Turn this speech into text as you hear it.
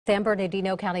San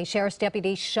Bernardino County Sheriff's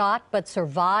deputy shot but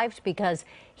survived because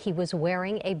he was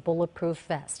wearing a bulletproof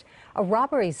vest. A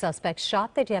robbery suspect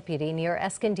shot the deputy near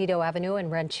Escondido Avenue and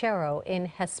Ranchero in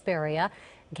Hesperia.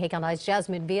 KCAL's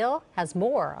Jasmine Viel has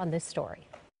more on this story.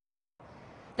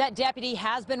 That deputy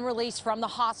has been released from the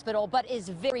hospital, but is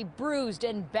very bruised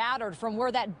and battered from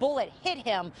where that bullet hit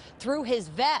him through his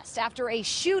vest after a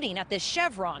shooting at this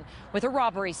Chevron with a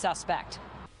robbery suspect.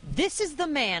 This is the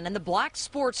man in the black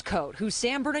sports coat who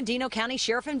San Bernardino County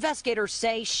Sheriff investigators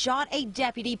say shot a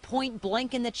deputy point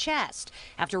blank in the chest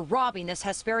after robbing this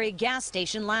Hesperia gas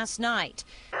station last night.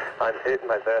 I'm hit in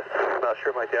my vest. I'm not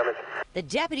sure my damage. The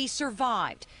deputy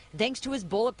survived thanks to his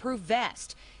bulletproof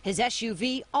vest. His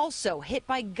SUV also hit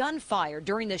by gunfire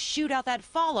during the shootout that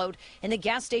followed in the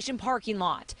gas station parking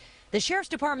lot. The sheriff's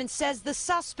department says the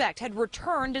suspect had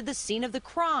returned to the scene of the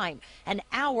crime an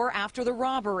hour after the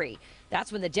robbery.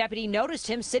 That's when the deputy noticed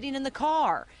him sitting in the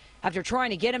car. After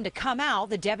trying to get him to come out,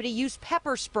 the deputy used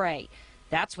pepper spray.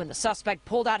 That's when the suspect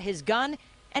pulled out his gun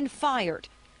and fired.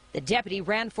 The deputy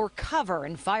ran for cover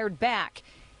and fired back.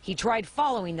 He tried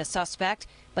following the suspect,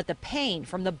 but the pain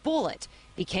from the bullet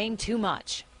became too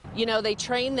much. You know, they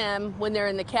train them when they're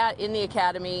in the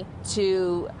academy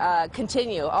to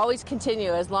always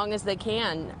continue as long as they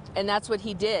can, and that's what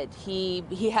he did. He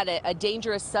had a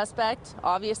dangerous suspect,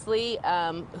 obviously,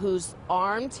 who's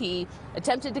armed. He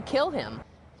attempted to kill him.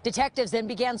 Detectives then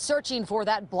began searching for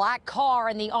that black car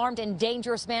and the armed and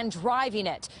dangerous man driving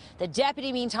it. The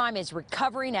deputy, meantime, is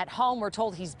recovering at home. We're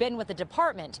told he's been with the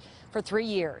department for 3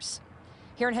 years.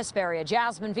 Here in Hesperia,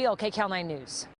 Jasmine Viel, KCAL 9 News.